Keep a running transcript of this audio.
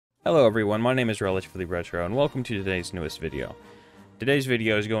Hello everyone, my name is Relatively Retro and welcome to today's newest video. Today's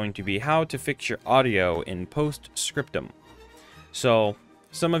video is going to be how to fix your audio in Post Scriptum. So,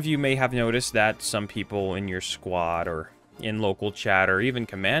 some of you may have noticed that some people in your squad or in local chat or even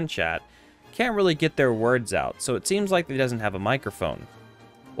command chat can't really get their words out, so it seems like they doesn't have a microphone.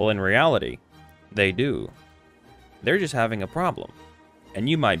 Well, in reality, they do. They're just having a problem, and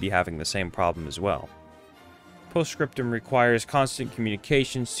you might be having the same problem as well. Postscriptum requires constant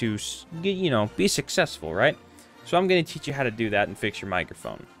communications to, be successful, right? So I'm going to teach you how to do that and fix your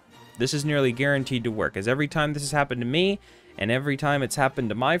microphone. This is nearly guaranteed to work, as every time this has happened to me, and every time it's happened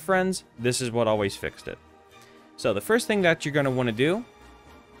to my friends, this is what always fixed it. So the first thing that you're going to want to do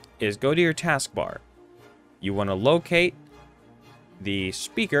is go to your taskbar. You want to locate the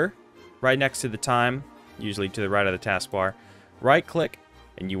speaker right next to the time, usually to the right of the taskbar. Right-click,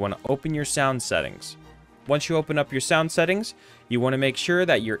 and you want to open your sound settings. Once you open up your sound settings, you want to make sure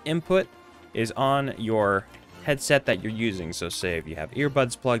that your input is on your headset that you're using. So say if you have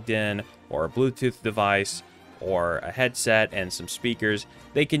earbuds plugged in, or a Bluetooth device, or a headset and some speakers,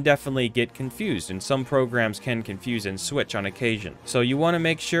 they can definitely get confused, and some programs can confuse and switch on occasion. So you want to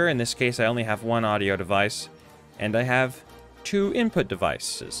make sure, in this case I only have one audio device, and I have two input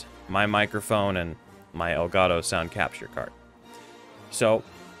devices, my microphone and my Elgato sound capture card. So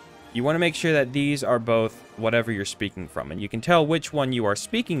you want to make sure that these are both whatever you're speaking from. And you can tell which one you are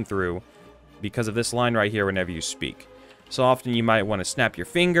speaking through because of this line right here whenever you speak. So often you might want to snap your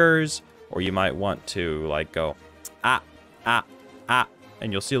fingers, or you might want to like go, ah, ah, ah,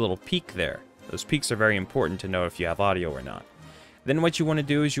 and you'll see a little peak there. Those peaks are very important to know if you have audio or not. Then what you want to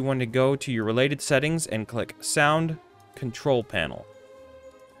do is you want to go to your related settings and click Sound Control Panel.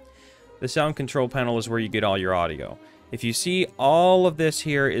 The Sound Control Panel is where you get all your audio. If you see, all of this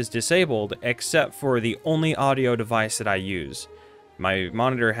here is disabled except for the only audio device that I use. My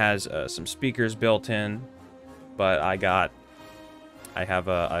monitor has some speakers built in, but I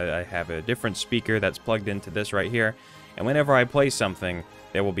have a different speaker that's plugged into this right here, and whenever I play something,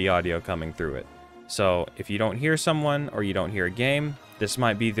 there will be audio coming through it. So if you don't hear someone or you don't hear a game, this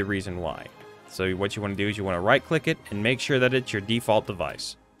might be the reason why. So what you want to do is you want to right-click it and make sure that it's your default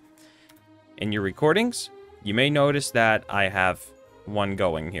device. In your recordings, you may notice that I have one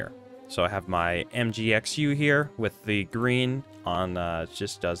going here. So I have my MGXU here with the green on, it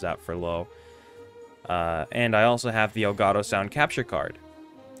just does that for low. And I also have the Elgato sound capture card.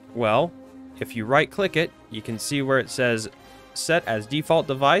 Well, if you right click it, you can see where it says set as default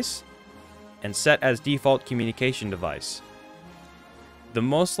device and set as default communication device. The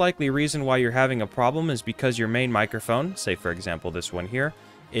most likely reason why you're having a problem is because your main microphone, say for example this one here,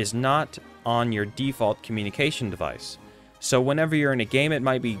 is not on your default communication device. So whenever you're in a game, it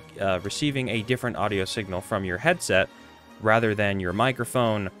might be receiving a different audio signal from your headset rather than your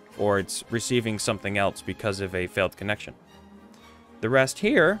microphone, or it's receiving something else because of a failed connection. The rest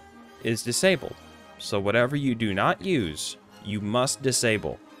here is disabled. So whatever you do not use, you must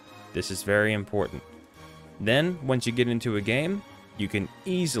disable. This is very important. Then, once you get into a game, you can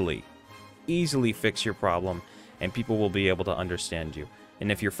easily fix your problem, and people will be able to understand you.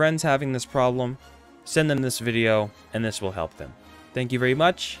 And if your friend's having this problem, send them this video, and this will help them. Thank you very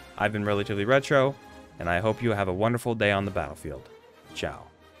much. I've been Relatively Retro, and I hope you have a wonderful day on the battlefield. Ciao.